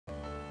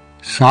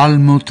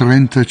Salmo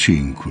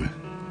 35.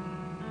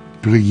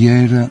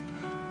 Preghiera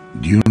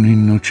di un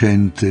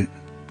innocente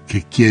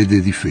che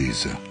chiede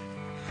difesa.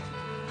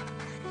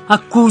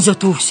 Accusa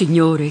tu,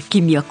 Signore,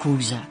 chi mi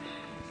accusa.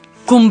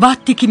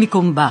 Combatti chi mi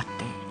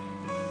combatte.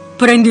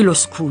 Prendi lo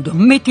scudo,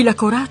 metti la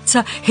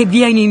corazza e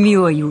vieni in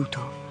mio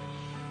aiuto.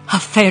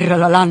 Afferra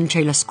la lancia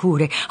e la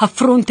scure,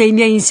 affronta i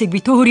miei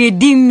inseguitori e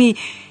dimmi: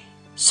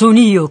 son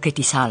io che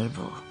ti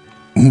salvo.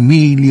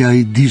 Umilia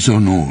e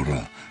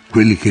disonora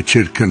quelli che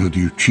cercano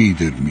di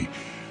uccidermi.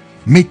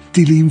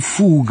 Mettili in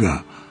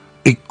fuga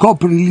e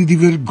coprili di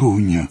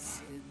vergogna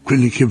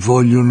quelli che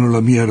vogliono la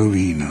mia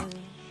rovina.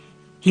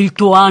 Il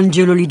tuo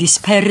angelo li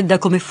disperda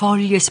come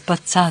foglie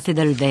spazzate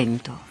dal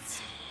vento.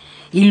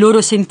 Il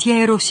loro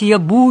sentiero sia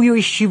buio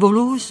e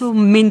scivoloso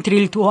mentre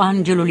il tuo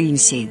angelo li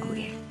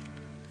insegue.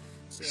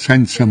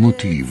 Senza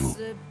motivo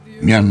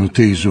mi hanno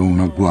teso un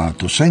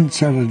agguato,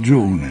 senza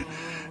ragione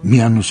mi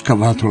hanno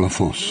scavato la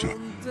fossa.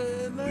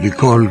 Li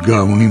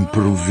colga un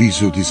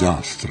improvviso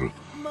disastro.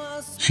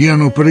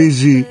 Siano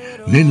presi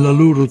nella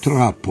loro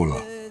trappola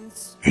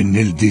e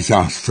nel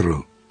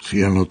disastro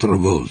siano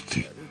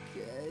travolti.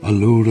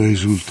 Allora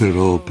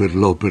esulterò per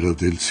l'opera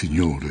del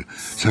Signore,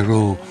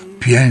 sarò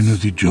pieno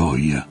di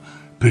gioia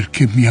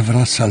perché mi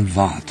avrà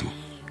salvato.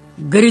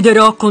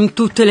 Griderò con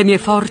tutte le mie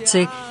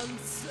forze: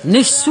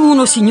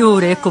 nessuno,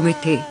 Signore, è come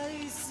te.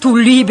 Tu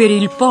liberi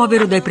il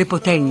povero dai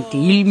prepotenti,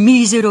 il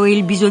misero e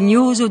il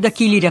bisognoso da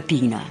chi li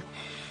rapina.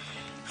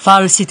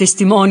 Falsi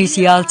testimoni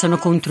si alzano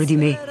contro di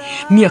me,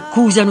 mi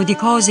accusano di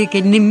cose che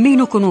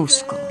nemmeno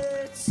conosco.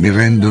 Mi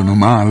rendono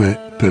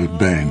male per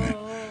bene,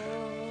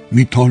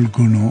 mi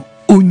tolgono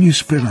ogni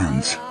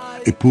speranza.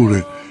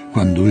 Eppure,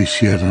 quando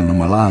essi erano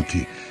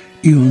malati,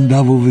 io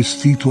andavo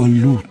vestito a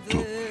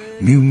lutto,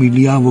 mi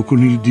umiliavo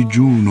con il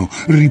digiuno,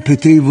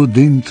 ripetevo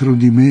dentro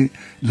di me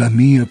la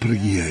mia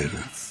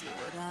preghiera.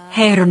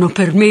 Erano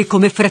per me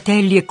come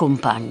fratelli e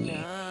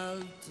compagni.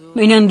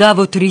 Me ne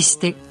andavo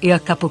triste e a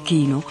capo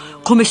chino,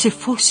 come se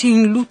fossi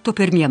in lutto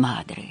per mia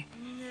madre.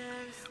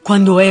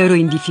 Quando ero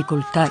in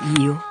difficoltà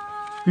io,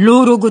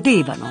 loro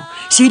godevano,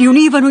 si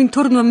riunivano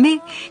intorno a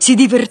me, si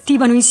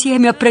divertivano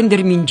insieme a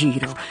prendermi in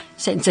giro,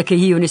 senza che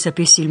io ne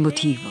sapessi il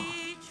motivo.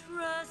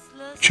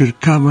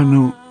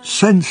 Cercavano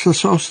senza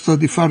sosta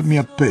di farmi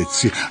a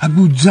pezzi,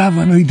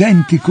 aguzzavano i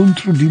denti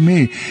contro di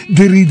me,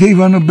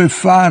 deridevano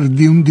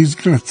beffardi, un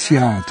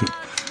disgraziato.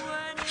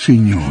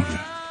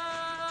 Signore,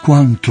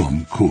 quanto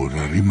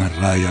ancora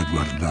rimarrai a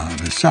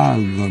guardare?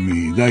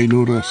 Salvami dai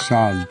loro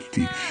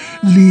assalti,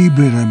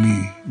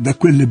 liberami da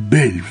quelle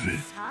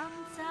belve.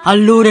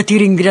 Allora ti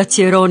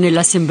ringrazierò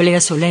nell'assemblea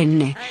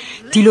solenne,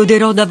 ti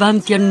loderò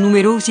davanti a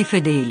numerosi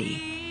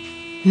fedeli.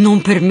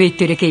 Non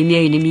permettere che i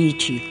miei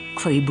nemici,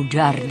 quei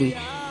bugiardi,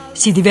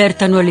 si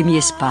divertano alle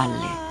mie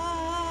spalle.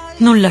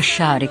 Non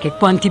lasciare che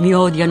quanti mi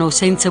odiano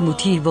senza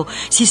motivo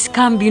si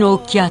scambino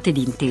occhiate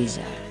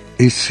d'intesa.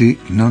 Essi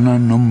non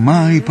hanno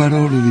mai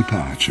parole di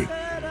pace,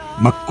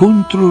 ma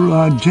contro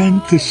la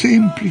gente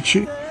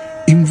semplice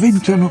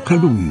inventano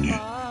calunnie.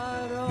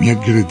 Mi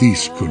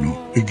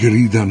aggrediscono e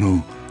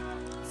gridano: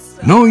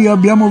 noi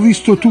abbiamo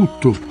visto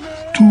tutto.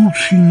 Tu,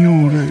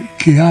 Signore,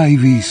 che hai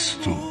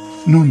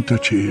visto, non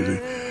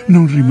tacere,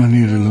 non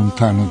rimanere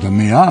lontano da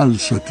me,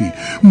 alzati,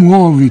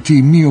 muoviti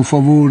in mio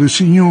favore,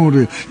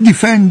 Signore,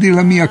 difendi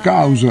la mia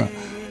causa,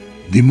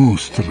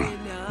 dimostra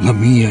la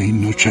mia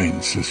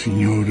innocenza,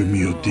 Signore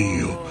mio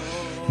Dio,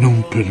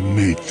 non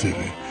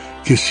permettere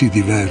che si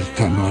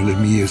divertano alle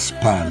mie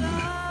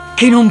spalle.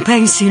 Che non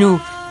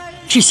pensino: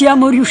 ci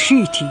siamo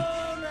riusciti,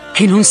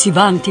 che non si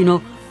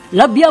vantino: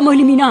 l'abbiamo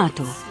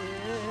eliminato.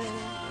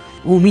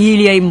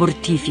 Umilia e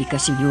mortifica,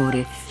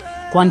 Signore,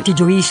 quanti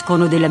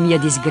gioiscono della mia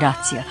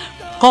disgrazia.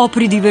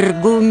 Copri di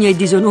vergogna e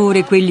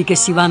disonore quelli che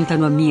si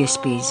vantano a mie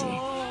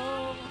spese.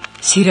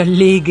 Si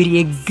rallegri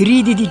e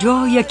gridi di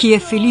gioia chi è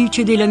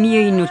felice della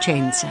mia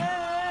innocenza.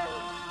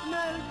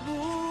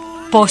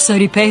 Possa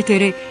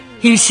ripetere: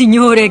 il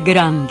Signore è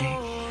grande,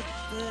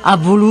 ha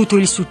voluto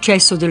il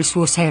successo del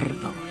suo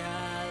servo.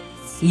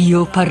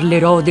 Io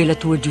parlerò della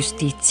tua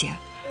giustizia,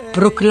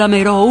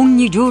 proclamerò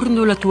ogni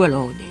giorno la tua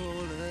lode.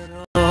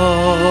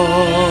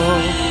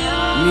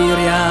 Mi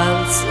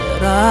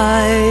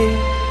rialzerai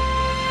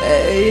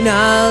e in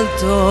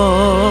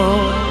alto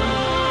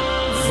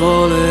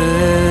volerò.